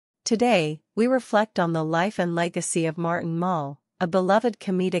Today, we reflect on the life and legacy of Martin Mull, a beloved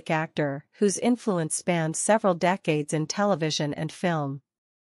comedic actor whose influence spanned several decades in television and film.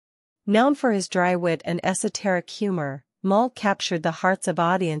 Known for his dry wit and esoteric humor, Mull captured the hearts of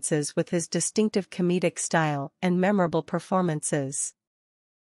audiences with his distinctive comedic style and memorable performances.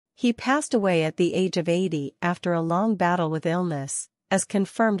 He passed away at the age of 80 after a long battle with illness, as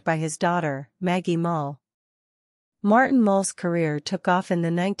confirmed by his daughter, Maggie Mull. Martin Mull's career took off in the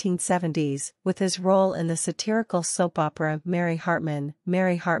 1970s with his role in the satirical soap opera Mary Hartman,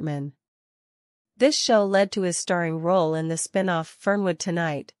 Mary Hartman. This show led to his starring role in the spin-off Fernwood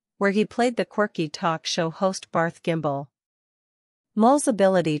Tonight, where he played the quirky talk show host Barth Gimble. Mull's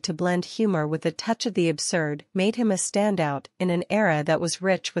ability to blend humor with a touch of the absurd made him a standout in an era that was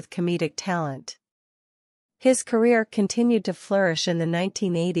rich with comedic talent. His career continued to flourish in the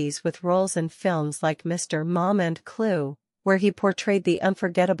 1980s with roles in films like Mr. Mom and Clue, where he portrayed the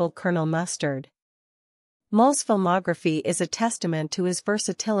unforgettable Colonel Mustard. Mull's filmography is a testament to his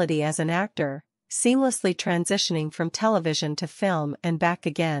versatility as an actor, seamlessly transitioning from television to film and back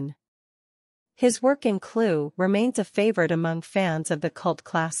again. His work in Clue remains a favorite among fans of the cult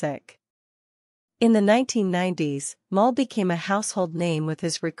classic. In the 1990s, Mull became a household name with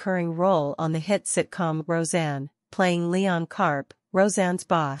his recurring role on the hit sitcom Roseanne, playing Leon Karp, Roseanne's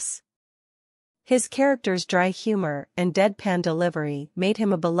boss. His character's dry humor and deadpan delivery made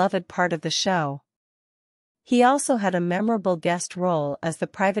him a beloved part of the show. He also had a memorable guest role as the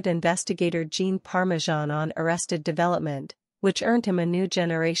private investigator Gene Parmesan on Arrested Development, which earned him a new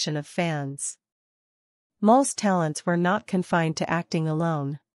generation of fans. Mull's talents were not confined to acting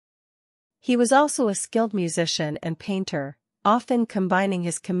alone. He was also a skilled musician and painter, often combining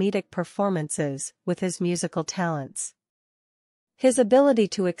his comedic performances with his musical talents. His ability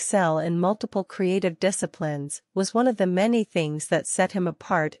to excel in multiple creative disciplines was one of the many things that set him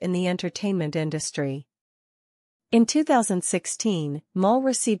apart in the entertainment industry. In 2016, Mull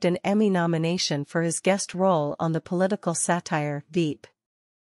received an Emmy nomination for his guest role on the political satire Veep.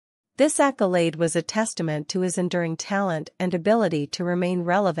 This accolade was a testament to his enduring talent and ability to remain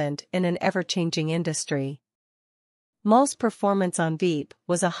relevant in an ever-changing industry. Mull's performance on Veep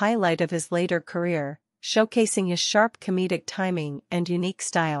was a highlight of his later career, showcasing his sharp comedic timing and unique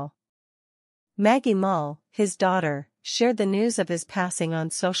style. Maggie Mull, his daughter, shared the news of his passing on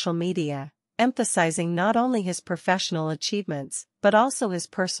social media, emphasizing not only his professional achievements but also his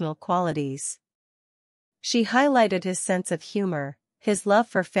personal qualities. She highlighted his sense of humor, his love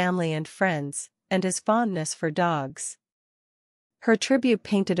for family and friends, and his fondness for dogs. Her tribute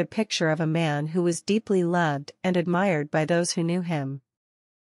painted a picture of a man who was deeply loved and admired by those who knew him.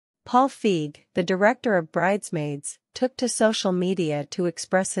 Paul Feig, the director of Bridesmaids, took to social media to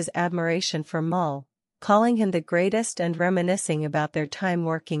express his admiration for Mull, calling him the greatest and reminiscing about their time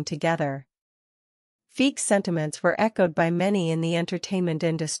working together. Feig's sentiments were echoed by many in the entertainment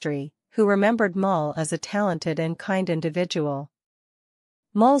industry, who remembered Mull as a talented and kind individual.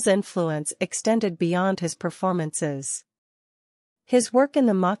 Mull's influence extended beyond his performances. His work in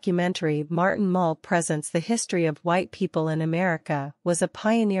the mockumentary Martin Mull Presents the History of White People in America was a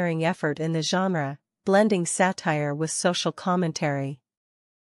pioneering effort in the genre, blending satire with social commentary.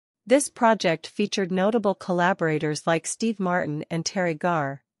 This project featured notable collaborators like Steve Martin and Terry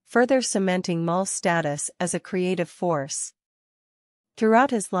Garr, further cementing Mull's status as a creative force.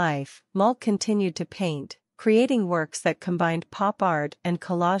 Throughout his life, Mull continued to paint, creating works that combined pop art and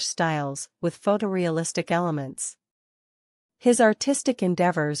collage styles with photorealistic elements. His artistic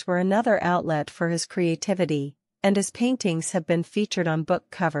endeavors were another outlet for his creativity, and his paintings have been featured on book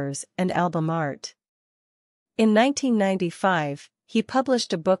covers and album art. In 1995, he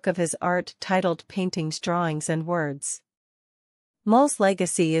published a book of his art titled Paintings, Drawings and Words. Mull's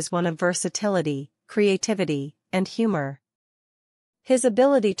legacy is one of versatility, creativity, and humor. His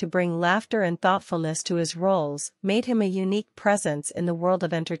ability to bring laughter and thoughtfulness to his roles made him a unique presence in the world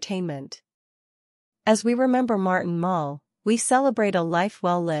of entertainment. As we remember Martin Mull, we celebrate a life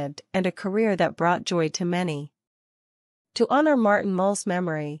well lived and a career that brought joy to many. To honor Martin Mull's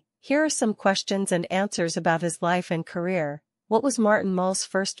memory, here are some questions and answers about his life and career. What was Martin Mull's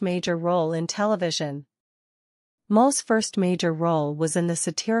first major role in television? Mull's first major role was in the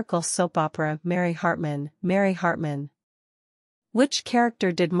satirical soap opera Mary Hartman, Mary Hartman. Which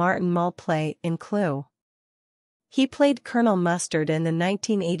character did Martin Mull play in Clue? He played Colonel Mustard in the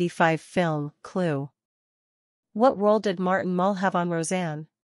 1985 film Clue. What role did Martin Mull have on Roseanne?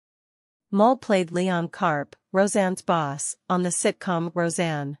 Mull played Leon Karp, Roseanne's boss, on the sitcom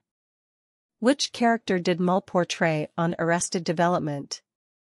Roseanne. Which character did Mull portray on Arrested Development?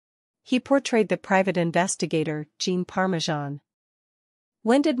 He portrayed the private investigator Gene Parmesan.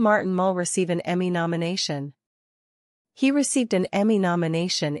 When did Martin Mull receive an Emmy nomination? He received an Emmy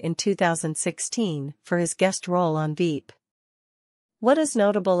nomination in 2016 for his guest role on Veep. What is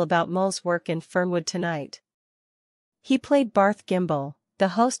notable about Mull's work in Fernwood Tonight? He played Barth Gimble, the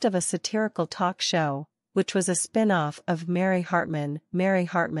host of a satirical talk show, which was a spin-off of Mary Hartman.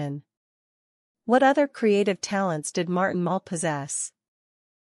 What other creative talents did Martin Mull possess?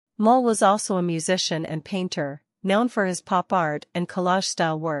 Mull was also a musician and painter, known for his pop art and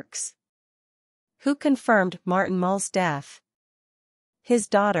collage-style works. Who confirmed Martin Mull's death? His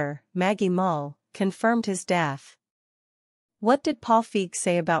daughter, Maggie Mull, confirmed his death. What did Paul Feig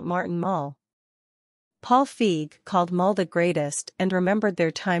say about Martin Mull? Paul Feig called Mull the greatest and remembered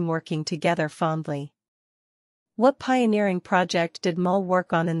their time working together fondly. What pioneering project did Mull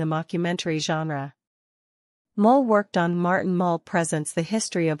work on in the mockumentary genre? Mull worked on Martin Mull Presents the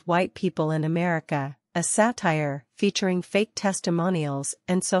History of White People in America, a satire featuring fake testimonials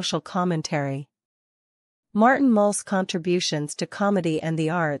and social commentary. Martin Mull's contributions to comedy and the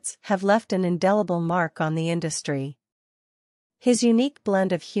arts have left an indelible mark on the industry. His unique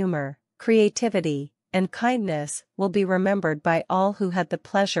blend of humor, creativity, and kindness will be remembered by all who had the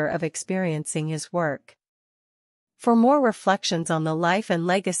pleasure of experiencing his work. For more reflections on the life and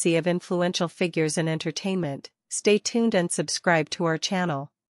legacy of influential figures in entertainment, stay tuned and subscribe to our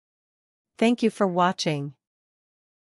channel. Thank you for watching.